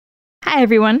Hi,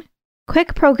 everyone.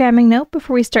 Quick programming note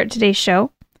before we start today's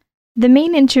show. The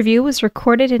main interview was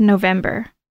recorded in November,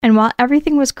 and while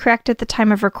everything was correct at the time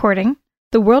of recording,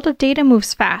 the world of data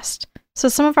moves fast, so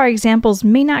some of our examples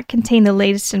may not contain the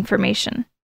latest information.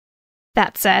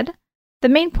 That said, the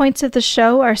main points of the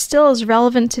show are still as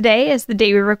relevant today as the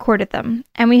day we recorded them,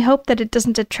 and we hope that it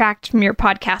doesn't detract from your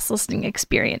podcast listening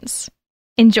experience.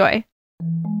 Enjoy.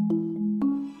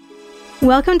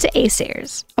 Welcome to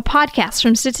Assayers, a podcast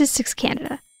from Statistics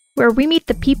Canada, where we meet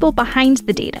the people behind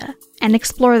the data and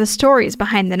explore the stories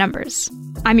behind the numbers.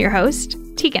 I'm your host,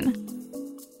 Tegan.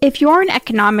 If you're an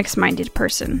economics-minded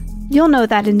person, you'll know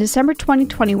that in December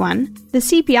 2021, the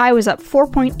CPI was up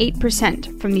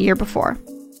 4.8% from the year before.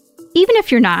 Even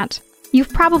if you're not, you've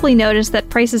probably noticed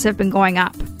that prices have been going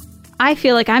up. I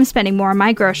feel like I'm spending more on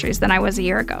my groceries than I was a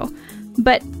year ago,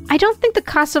 but I don't think the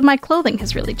cost of my clothing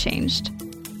has really changed.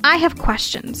 I have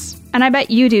questions, and I bet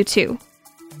you do too.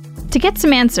 To get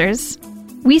some answers,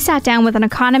 we sat down with an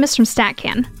economist from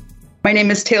StatCan. My name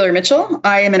is Taylor Mitchell.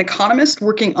 I am an economist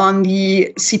working on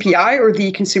the CPI, or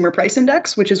the Consumer Price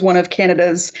Index, which is one of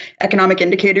Canada's economic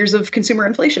indicators of consumer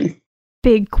inflation.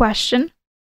 Big question.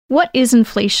 What is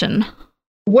inflation?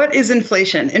 What is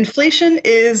inflation? Inflation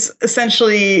is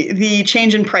essentially the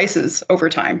change in prices over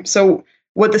time. So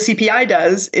what the CPI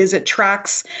does is it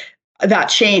tracks that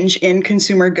change in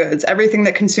consumer goods, everything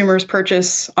that consumers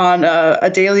purchase on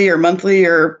a daily or monthly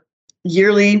or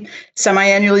yearly,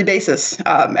 semi-annually basis.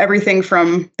 Everything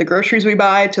from the groceries we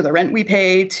buy to the rent we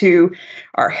pay to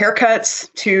our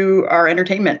haircuts to our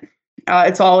entertainment.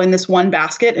 It's all in this one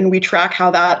basket, and we track how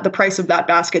the price of that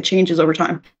basket changes over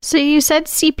time. So you said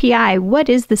CPI. What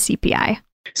is the CPI?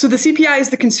 So the CPI is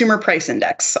the Consumer Price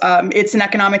Index. It's an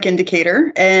economic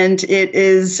indicator, and it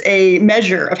is a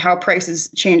measure of how prices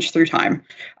change through time.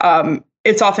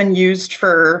 It's often used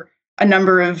for a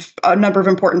number of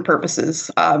important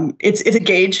purposes. It's a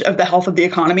gauge of the health of the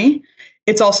economy.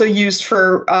 It's also used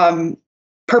for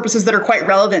purposes that are quite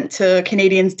relevant to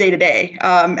Canadians day to day.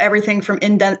 Everything from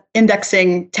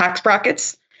indexing tax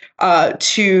brackets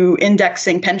to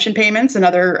indexing pension payments and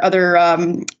other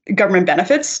government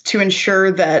benefits to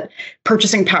ensure that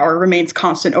purchasing power remains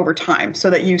constant over time so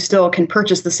that you still can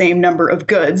purchase the same number of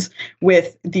goods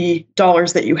with the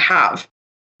dollars that you have.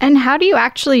 And how do you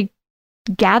actually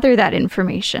gather that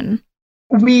information?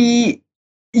 We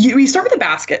start with a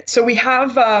basket. So we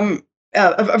have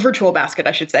a virtual basket,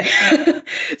 I should say.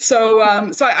 So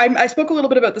I spoke a little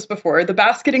bit about this before. The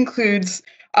basket includes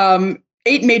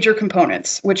 8 major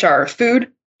components, which are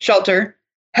food, shelter,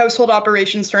 household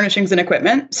operations, furnishings, and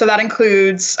equipment. So that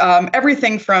includes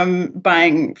everything from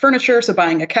buying furniture, so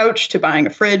buying a couch, to buying a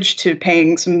fridge, to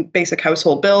paying some basic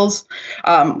household bills,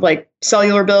 like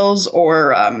cellular bills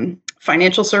or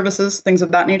financial services, things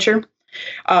of that nature.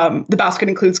 The basket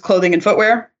includes clothing and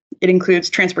footwear. It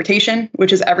includes transportation,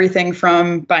 which is everything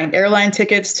from buying airline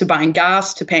tickets to buying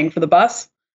gas to paying for the bus.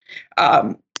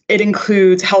 It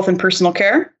includes health and personal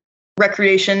care,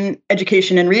 recreation,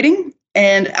 education, and reading,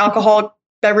 and alcoholic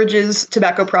beverages,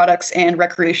 tobacco products, and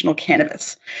recreational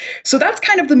cannabis. So that's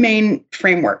kind of the main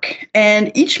framework.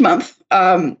 And each month,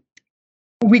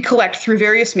 we collect through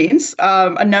various means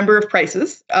a number of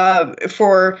prices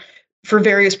for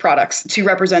various products to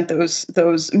represent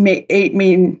those 8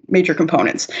 main major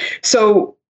components.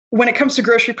 So when it comes to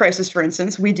grocery prices, for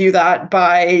instance, we do that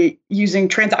by using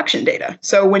transaction data.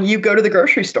 So when you go to the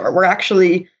grocery store, we're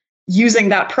actually using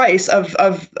that price of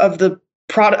the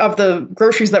product of the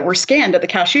groceries that were scanned at the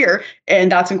cashier, and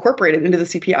that's incorporated into the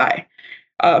CPI.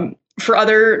 For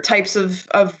other types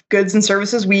of goods and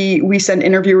services, we send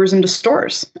interviewers into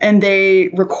stores, and they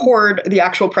record the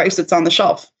actual price that's on the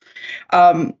shelf.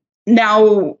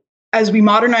 Now, as we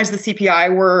modernize the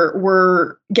CPI,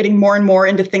 we're getting more and more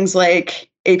into things like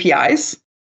APIs.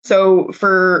 So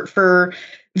for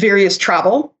various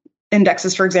travel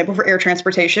indexes, for example, for air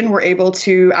transportation, we're able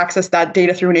to access that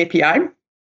data through an API.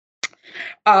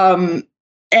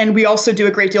 And we also do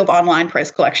a great deal of online price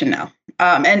collection now.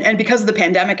 And because of the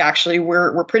pandemic, actually,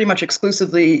 we're pretty much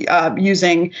exclusively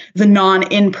using the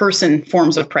in-person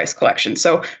forms of price collection.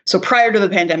 So prior to the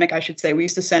pandemic, I should say, we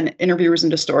used to send interviewers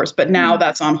into stores, but now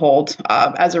that's on hold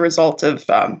as a result of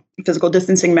physical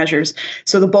distancing measures.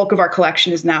 So the bulk of our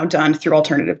collection is now done through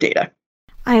alternative data.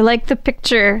 I like the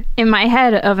picture in my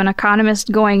head of an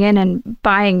economist going in and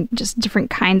buying just different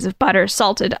kinds of butter,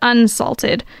 salted,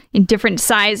 unsalted, in different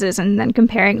sizes, and then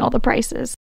comparing all the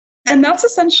prices. And that's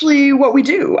essentially what we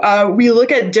do. We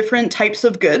look at different types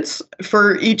of goods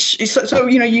for each. So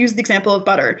use the example of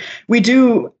butter. We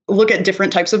do look at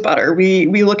different types of butter.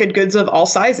 We look at goods of all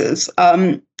sizes.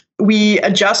 We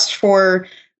adjust for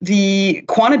the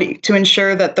quantity to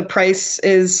ensure that the price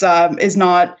is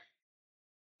not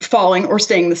falling or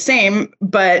staying the same,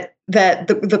 but that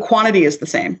the quantity is the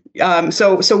same.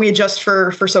 So we adjust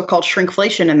for so-called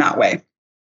shrinkflation in that way.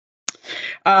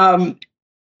 And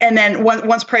then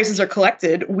once prices are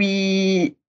collected,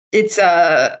 it's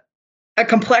a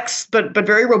complex but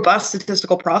very robust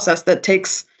statistical process that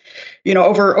takes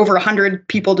over 100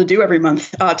 people to do every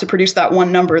month to produce that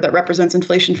one number that represents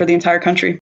inflation for the entire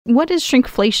country. What is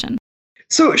shrinkflation?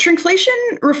 So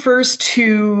shrinkflation refers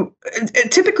to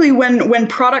typically when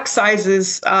product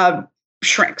sizes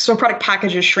shrink. So product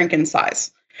packages shrink in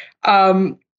size.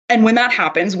 And when that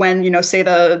happens, when, say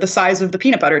the size of the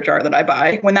peanut butter jar that I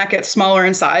buy, when that gets smaller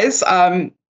in size,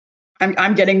 I'm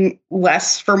getting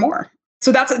less for more.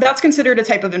 So that's considered a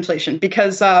type of inflation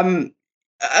because,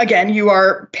 again, you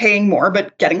are paying more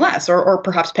but getting less, or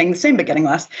perhaps paying the same but getting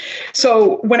less.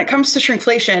 So when it comes to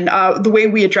shrinkflation, the way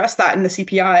we address that in the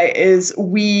CPI is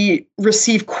we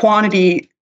receive quantity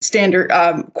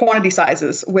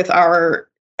sizes with our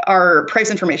price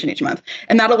information each month.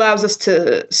 And that allows us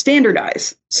to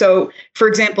standardize. So, for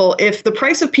example, if the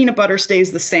price of peanut butter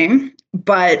stays the same,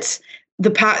 but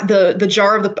the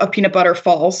jar of peanut butter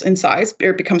falls in size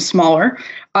or becomes smaller,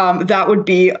 that would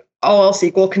be, all else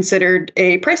equal, considered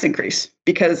a price increase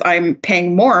because I'm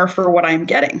paying more for what I'm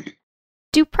getting.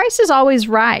 Do prices always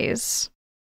rise?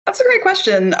 That's a great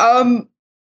question.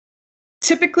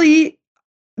 Typically,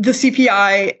 the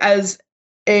CPI as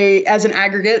an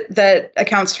aggregate that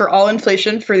accounts for all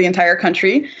inflation for the entire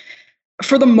country,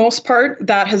 for the most part,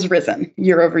 that has risen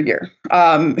year over year,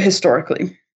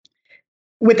 historically.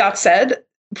 With that said,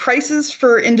 prices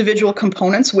for individual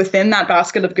components within that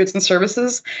basket of goods and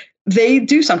services, they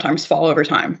do sometimes fall over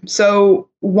time. So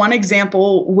one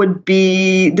example would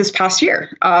be this past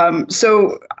year. We're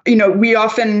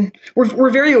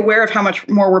very aware of how much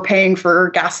more we're paying for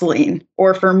gasoline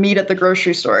or for meat at the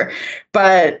grocery store,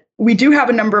 but we do have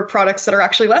a number of products that are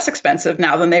actually less expensive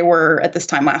now than they were at this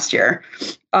time last year.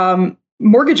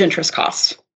 Mortgage interest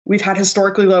costs. We've had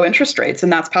historically low interest rates,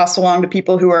 and that's passed along to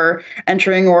people who are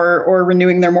entering or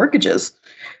renewing their mortgages.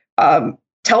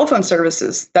 Telephone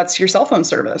services, that's your cell phone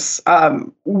service.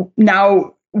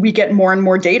 Now we get more and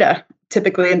more data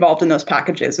typically involved in those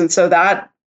packages. And so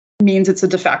that means it's a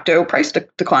de facto price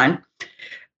decline.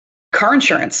 Car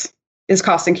insurance is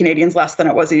costing Canadians less than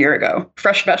it was a year ago.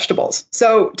 Fresh vegetables.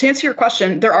 So to answer your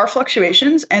question, there are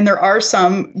fluctuations and there are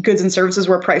some goods and services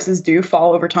where prices do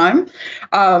fall over time.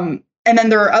 And then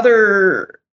there are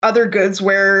other goods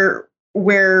where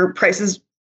prices,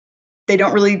 they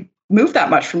don't really move that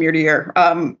much from year to year.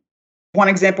 One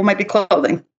example might be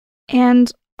clothing.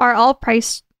 And are all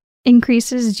price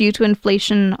increases due to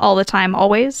inflation all the time,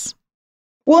 always?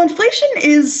 Well, inflation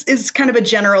is kind of a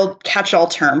general catch-all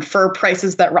term for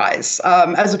prices that rise,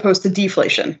 as opposed to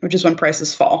deflation, which is when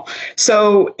prices fall.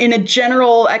 So in a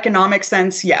general economic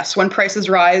sense, yes, when prices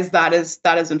rise, that is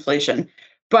inflation.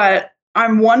 But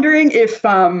I'm wondering if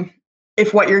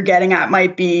what you're getting at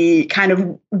might be kind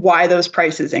of why those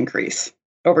prices increase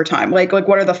over time. Like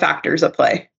what are the factors at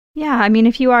play? Yeah, I mean,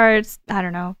 if you are, I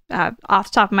don't know, off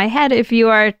the top of my head, if you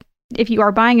are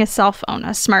buying a cell phone, a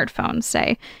smartphone,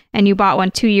 say, and you bought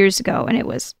one 2 years ago and it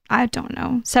was, I don't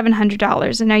know,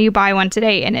 $700, and now you buy one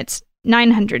today and it's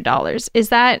 $900, is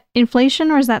that inflation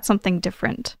or is that something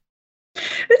different?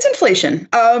 It's inflation,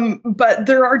 but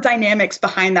there are dynamics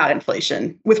behind that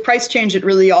inflation. With price change, it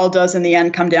really all does in the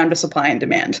end come down to supply and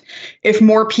demand. If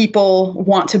more people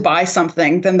want to buy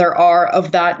something than there are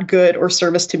of that good or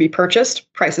service to be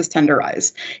purchased, prices tend to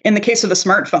rise. In the case of a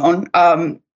smartphone,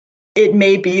 it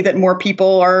may be that more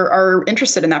people are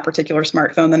interested in that particular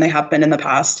smartphone than they have been in the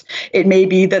past. It may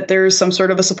be that there's some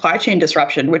sort of a supply chain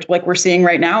disruption, which like we're seeing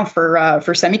right now for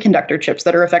semiconductor chips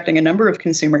that are affecting a number of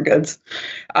consumer goods.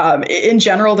 In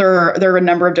general, there are a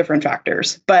number of different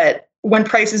factors. But when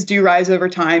prices do rise over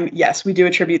time, yes, we do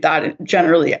attribute that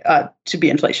generally to be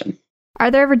inflation. Are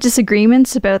there ever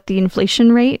disagreements about the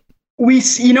inflation rate?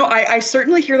 I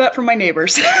certainly hear that from my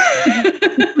neighbors.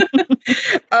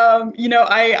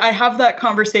 I have that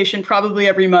conversation probably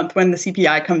every month when the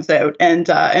CPI comes out, and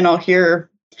I'll hear,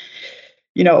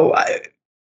 2%,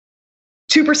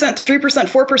 3%,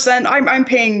 4%. I'm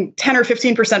paying 10 or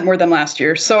 15% more than last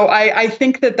year. So I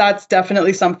think that's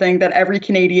definitely something that every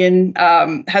Canadian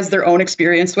has their own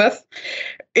experience with.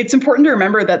 It's important to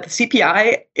remember that the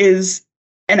CPI is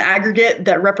an aggregate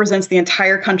that represents the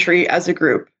entire country as a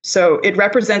group. So it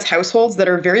represents households that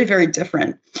are very, very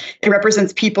different. It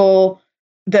represents people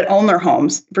that own their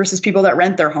homes versus people that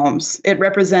rent their homes. It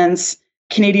represents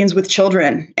Canadians with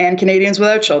children and Canadians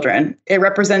without children. It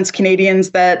represents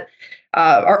Canadians that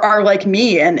are like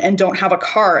me and don't have a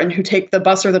car and who take the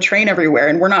bus or the train everywhere,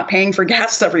 and we're not paying for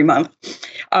gas every month.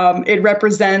 It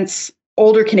represents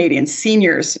older Canadians,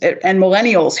 seniors, and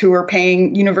millennials who are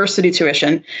paying university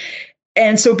tuition.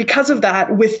 And so because of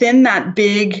that, within that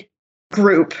big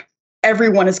group,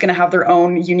 everyone is going to have their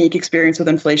own unique experience with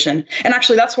inflation. And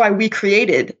actually, that's why we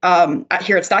created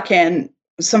here at StatCan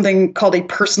something called a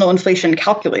personal inflation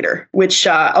calculator, which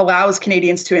allows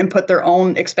Canadians to input their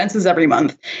own expenses every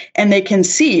month. And they can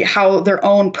see how their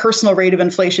own personal rate of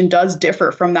inflation does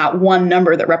differ from that one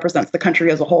number that represents the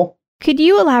country as a whole. Could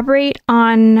you elaborate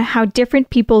on how different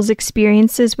people's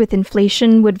experiences with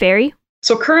inflation would vary?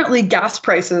 So currently, gas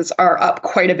prices are up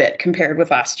quite a bit compared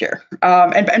with last year.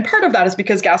 And part of that is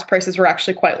because gas prices were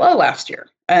actually quite low last year.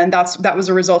 And that was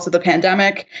a result of the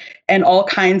pandemic and all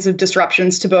kinds of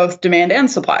disruptions to both demand and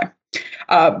supply.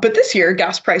 But this year,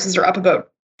 gas prices are up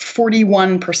about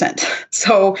 41%.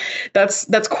 So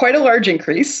that's quite a large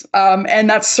increase. And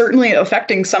that's certainly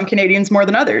affecting some Canadians more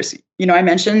than others. You know, I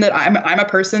mentioned that I'm a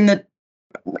person that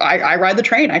I ride the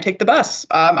train. I take the bus.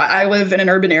 I live in an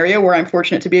urban area where I'm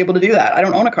fortunate to be able to do that. I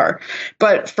don't own a car.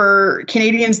 But for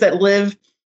Canadians that live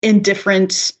in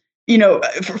different,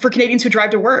 for Canadians who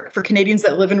drive to work, for Canadians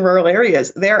that live in rural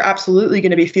areas, they're absolutely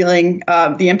going to be feeling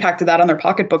the impact of that on their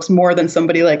pocketbooks more than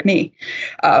somebody like me.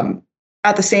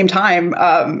 At the same time,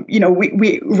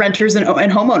 we renters and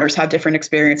homeowners have different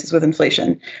experiences with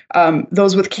inflation.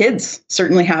 Those with kids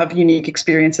certainly have unique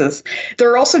experiences.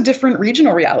 There are also different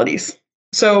regional realities.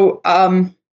 So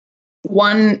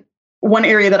one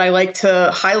area that I like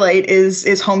to highlight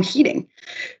is home heating.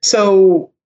 So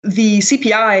the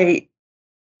CPI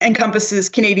encompasses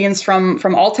Canadians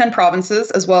from all 10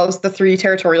 provinces, as well as the 3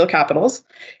 territorial capitals.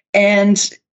 And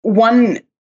one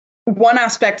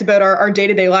aspect about our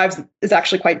day-to-day lives is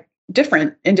actually quite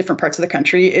different in different parts of the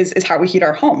country is how we heat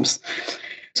our homes.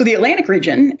 So the Atlantic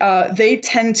region, they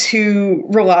tend to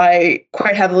rely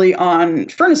quite heavily on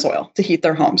furnace oil to heat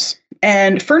their homes.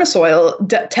 And furnace oil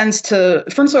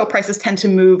prices tend to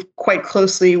move quite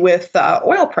closely with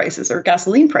oil prices or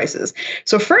gasoline prices.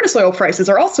 So furnace oil prices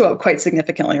are also up quite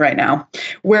significantly right now.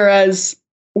 Whereas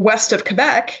west of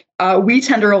Quebec, we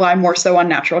tend to rely more so on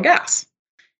natural gas.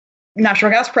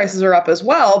 Natural gas prices are up as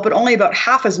well, but only about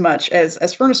half as much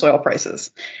as furnace oil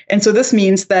prices. And so this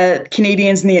means that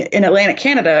Canadians in Atlantic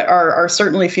Canada are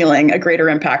certainly feeling a greater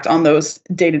impact on those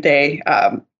day-to-day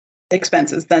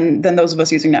expenses than those of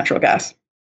us using natural gas.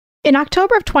 In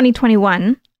October of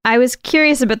 2021, I was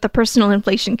curious about the personal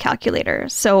inflation calculator,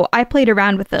 so I played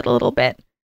around with it a little bit,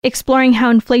 exploring how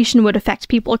inflation would affect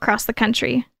people across the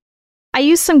country. I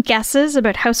used some guesses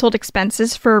about household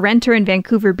expenses for a renter in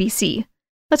Vancouver, BC.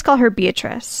 Let's call her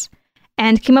Beatrice,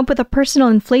 and came up with a personal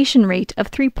inflation rate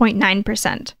of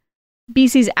 3.9%.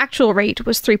 BC's actual rate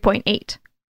was 3.8%.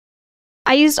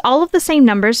 I used all of the same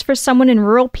numbers for someone in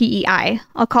rural PEI,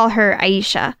 I'll call her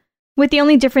Aisha, with the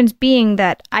only difference being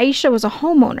that Aisha was a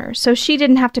homeowner, so she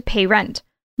didn't have to pay rent,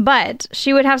 but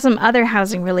she would have some other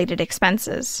housing-related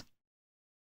expenses.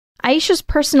 Aisha's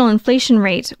personal inflation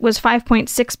rate was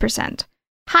 5.6%,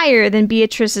 higher than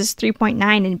Beatrice's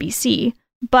 3.9% in BC,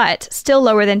 but still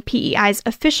lower than PEI's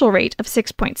official rate of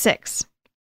 6.6%.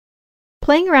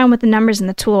 Playing around with the numbers in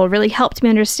the tool really helped me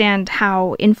understand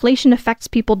how inflation affects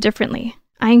people differently.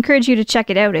 I encourage you to check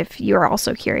it out if you are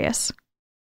also curious.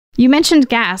 You mentioned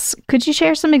gas. Could you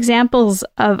share some examples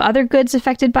of other goods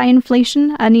affected by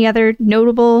inflation? Any other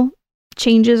notable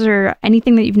changes or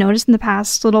anything that you've noticed in the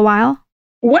past little while?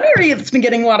 One area that's been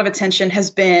getting a lot of attention has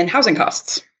been housing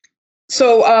costs.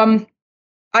 So I'll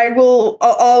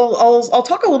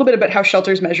talk a little bit about how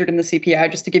shelter is measured in the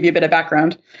CPI, just to give you a bit of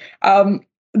background.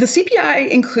 The CPI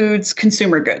includes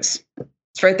consumer goods.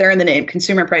 It's right there in the name,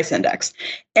 Consumer Price Index.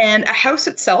 And a house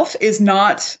itself is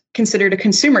not considered a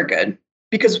consumer good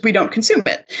because we don't consume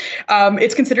it.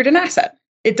 It's considered an asset.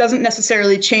 It doesn't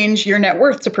necessarily change your net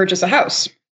worth to purchase a house.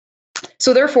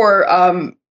 So therefore,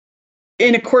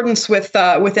 in accordance with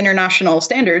international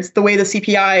standards, the way the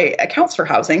CPI accounts for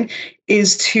housing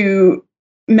is to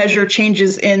measure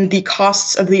changes in the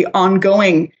costs of the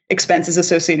ongoing expenses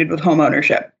associated with home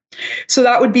ownership. So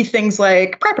that would be things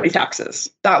like property taxes.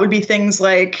 That would be things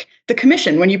like the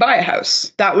commission when you buy a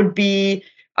house. That would be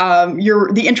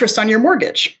the interest on your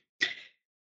mortgage.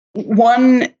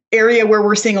 One area where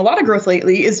we're seeing a lot of growth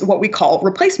lately is what we call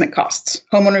replacement costs,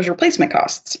 homeowners' replacement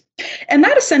costs. And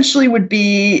that essentially would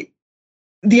be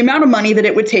the amount of money that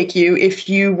it would take you if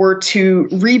you were to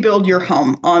rebuild your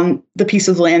home on the piece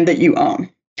of land that you own.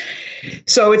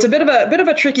 So it's a bit of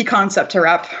a tricky concept to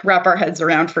wrap our heads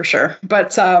around for sure.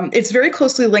 But it's very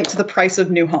closely linked to the price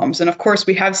of new homes. And of course,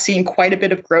 we have seen quite a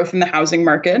bit of growth in the housing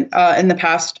market in the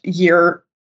past year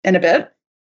and a bit.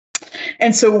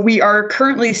 And so we are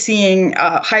currently seeing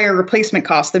higher replacement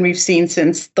costs than we've seen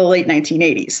since the late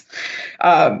 1980s,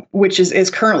 which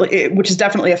is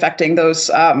definitely affecting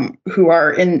those who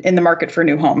are in the market for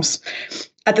new homes.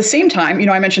 At the same time,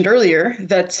 I mentioned earlier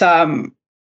that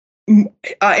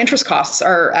interest costs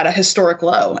are at a historic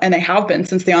low, and they have been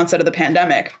since the onset of the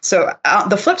pandemic. So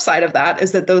the flip side of that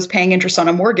is that those paying interest on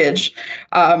a mortgage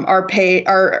are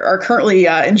currently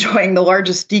enjoying the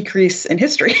largest decrease in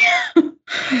history.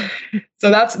 So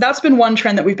that's been one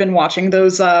trend that we've been watching,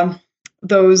 those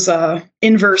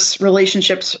inverse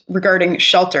relationships regarding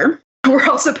shelter. We're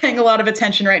also paying a lot of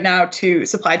attention right now to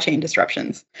supply chain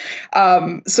disruptions.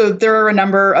 So there are a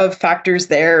number of factors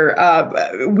there.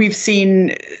 We've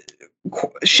seen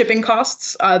shipping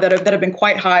costs that have been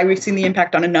quite high. We've seen the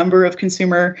impact on a number of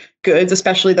consumer goods,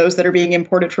 especially those that are being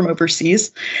imported from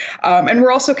overseas. And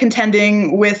we're also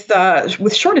contending with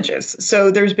shortages. So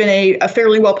there's been a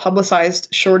fairly well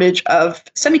publicized shortage of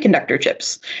semiconductor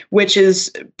chips, which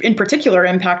is in particular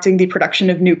impacting the production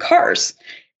of new cars.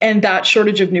 And that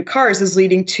shortage of new cars is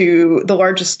leading to the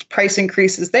largest price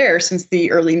increases there since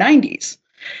the early 90s.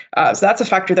 So that's a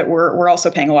factor that we're also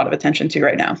paying a lot of attention to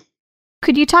right now.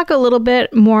 Could you talk a little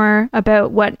bit more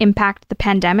about what impact the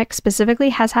pandemic specifically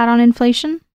has had on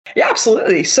inflation? Yeah,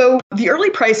 absolutely. So the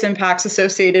early price impacts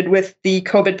associated with the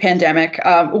COVID pandemic,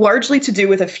 largely to do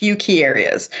with a few key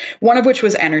areas, one of which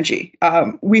was energy.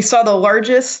 We saw the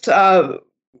largest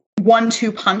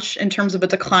 1-2 punch in terms of a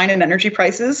decline in energy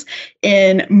prices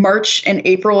in March and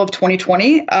April of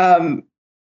 2020.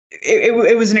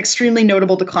 It was an extremely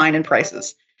notable decline in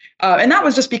prices. And that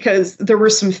was just because there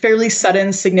were some fairly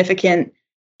sudden, significant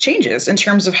changes in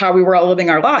terms of how we were all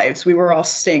living our lives. We were all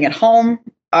staying at home.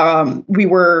 We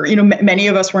were, many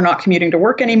of us were not commuting to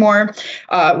work anymore.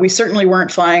 We certainly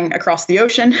weren't flying across the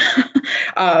ocean.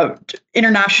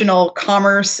 International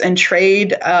commerce and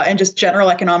trade and just general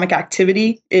economic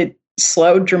activity, it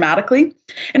slowed dramatically.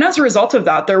 And as a result of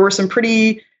that, there were some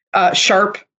pretty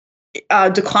sharp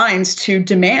declines to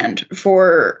demand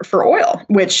for oil,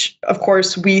 which of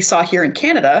course we saw here in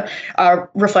Canada,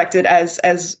 reflected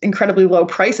as incredibly low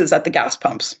prices at the gas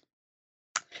pumps.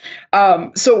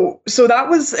 So that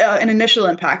was an initial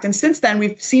impact, and since then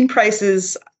we've seen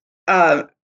prices,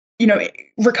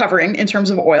 recovering in terms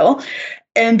of oil.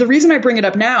 And the reason I bring it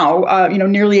up now,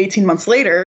 nearly 18 months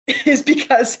later, is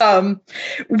because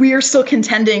we are still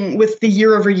contending with the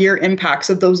year-over-year impacts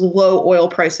of those low oil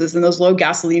prices and those low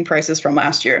gasoline prices from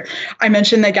last year. I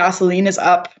mentioned that gasoline is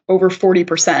up over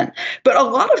 40%, but a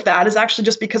lot of that is actually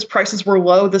just because prices were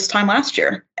low this time last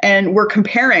year, and we're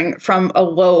comparing from a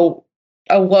low.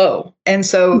 And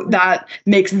so that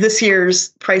makes this year's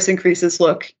price increases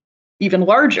look even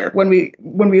larger when we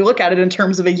look at it in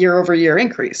terms of a year-over-year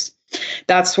increase.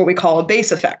 That's what we call a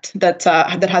base effect that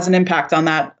has an impact on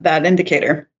that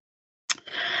indicator.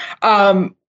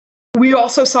 We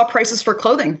also saw prices for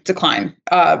clothing decline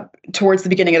towards the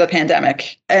beginning of the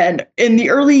pandemic. And in the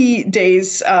early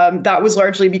days, that was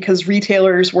largely because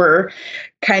retailers were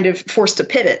kind of forced to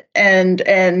pivot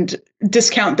and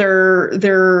discount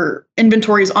their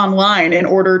inventories online in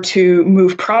order to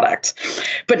move product.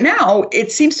 But now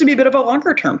it seems to be a bit of a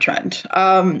longer term trend.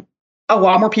 A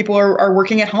lot more people are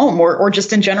working at home or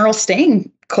just in general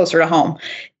staying closer to home.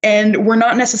 And we're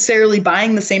not necessarily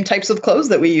buying the same types of clothes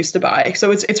that we used to buy. So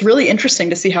it's really interesting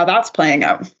to see how that's playing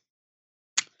out.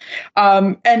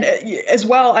 And as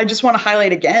well, I just want to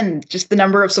highlight again, just the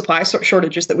number of supply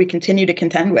shortages that we continue to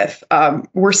contend with.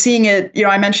 We're seeing it,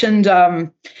 I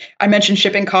mentioned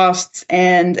shipping costs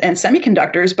and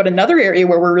semiconductors, but another area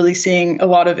where we're really seeing a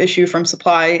lot of issue from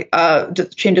supply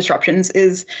chain disruptions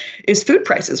is food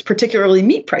prices, particularly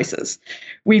meat prices.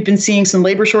 We've been seeing some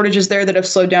labor shortages there that have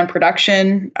slowed down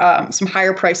production, some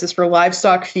higher prices for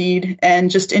livestock feed,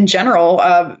 and just in general,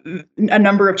 a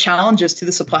number of challenges to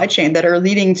the supply chain that are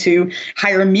leading to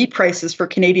higher meat prices for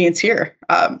Canadians here.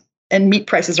 And meat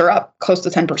prices are up close to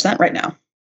 10% right now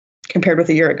compared with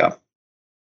a year ago.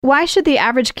 Why should the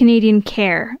average Canadian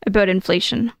care about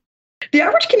inflation? The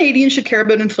average Canadian should care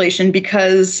about inflation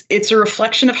because it's a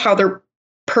reflection of how their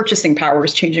purchasing power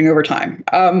is changing over time.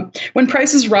 When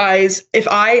prices rise, if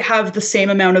I have the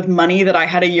same amount of money that I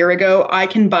had a year ago, I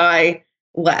can buy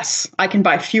less. I can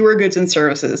buy fewer goods and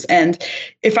services. And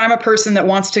if I'm a person that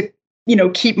wants to,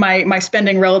 keep my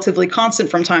spending relatively constant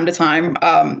from time to time,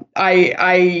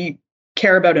 I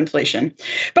care about inflation.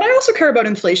 But I also care about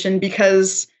inflation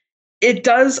because it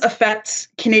does affect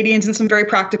Canadians in some very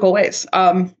practical ways.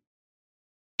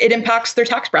 it impacts their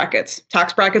tax brackets.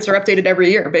 Tax brackets are updated every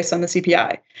year based on the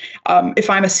CPI. If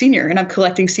I'm a senior and I'm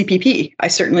collecting CPP, I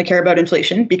certainly care about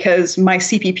inflation because my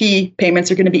CPP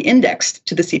payments are going to be indexed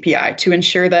to the CPI to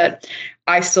ensure that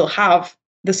I still have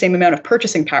the same amount of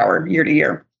purchasing power year to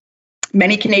year.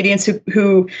 Many Canadians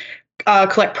who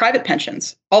collect private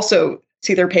pensions also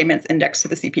see their payments indexed to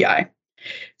the CPI.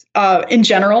 In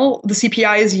general, the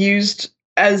CPI is used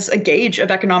as a gauge of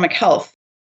economic health.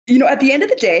 At the end of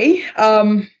the day,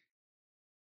 I'm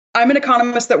an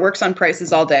economist that works on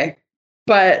prices all day,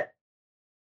 but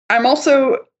I'm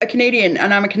also a Canadian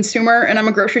and I'm a consumer and I'm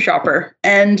a grocery shopper.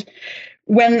 And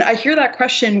when I hear that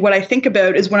question, what I think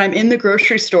about is when I'm in the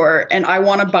grocery store and I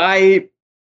want to buy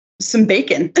some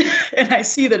bacon and I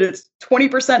see that it's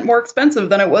 20% more expensive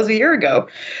than it was a year ago.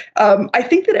 I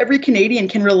think that every Canadian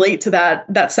can relate to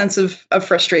that sense of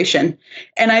frustration.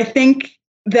 And I think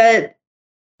that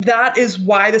is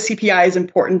why the CPI is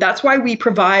important. That's why we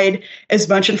provide as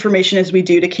much information as we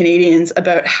do to Canadians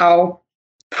about how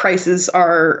prices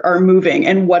are moving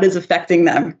and what is affecting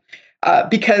them.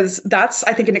 Because that's,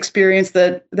 I think, an experience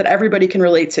that everybody can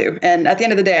relate to. And at the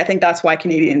end of the day, I think that's why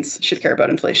Canadians should care about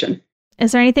inflation.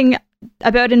 Is there anything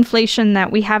about inflation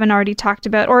that we haven't already talked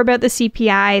about or about the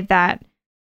CPI that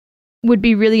would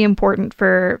be really important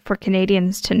for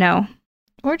Canadians to know?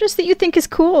 Or just that you think is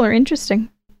cool or interesting?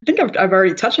 I think I've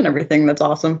already touched on everything. That's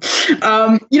awesome.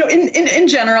 In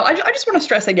general, I just want to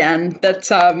stress again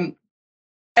that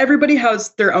everybody has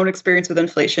their own experience with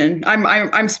inflation.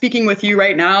 I'm speaking with you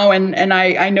right now, and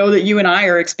I know that you and I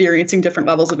are experiencing different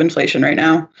levels of inflation right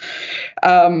now.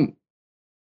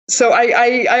 So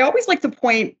I always like to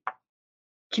point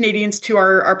Canadians to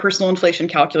our personal inflation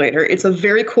calculator. It's a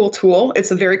very cool tool.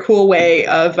 It's a very cool way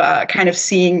of kind of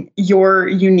seeing your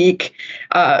unique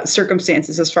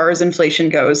circumstances as far as inflation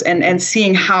goes and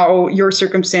seeing how your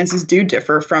circumstances do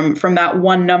differ from that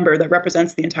one number that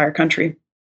represents the entire country.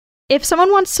 If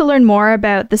someone wants to learn more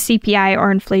about the CPI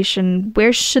or inflation,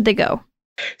 where should they go?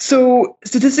 So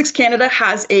Statistics Canada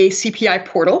has a CPI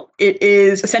portal. It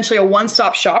is essentially a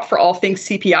one-stop shop for all things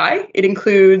CPI. It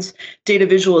includes data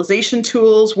visualization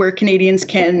tools where Canadians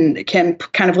can kind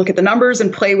of look at the numbers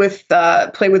and play with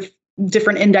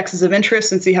different indexes of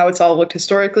interest and see how it's all looked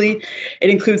historically. It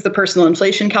includes the personal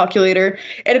inflation calculator,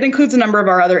 and it includes a number of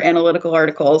our other analytical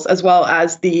articles, as well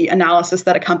as the analysis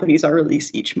that accompanies our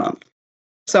release each month.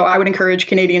 So I would encourage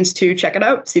Canadians to check it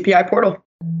out, CPI portal.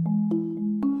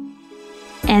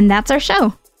 And that's our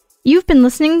show. You've been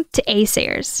listening to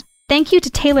A-Sayers. Thank you to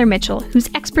Taylor Mitchell,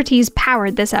 whose expertise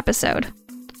powered this episode.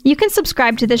 You can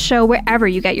subscribe to this show wherever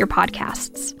you get your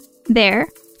podcasts. There,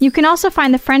 you can also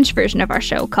find the French version of our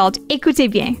show called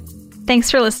Écoutez bien.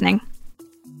 Thanks for listening.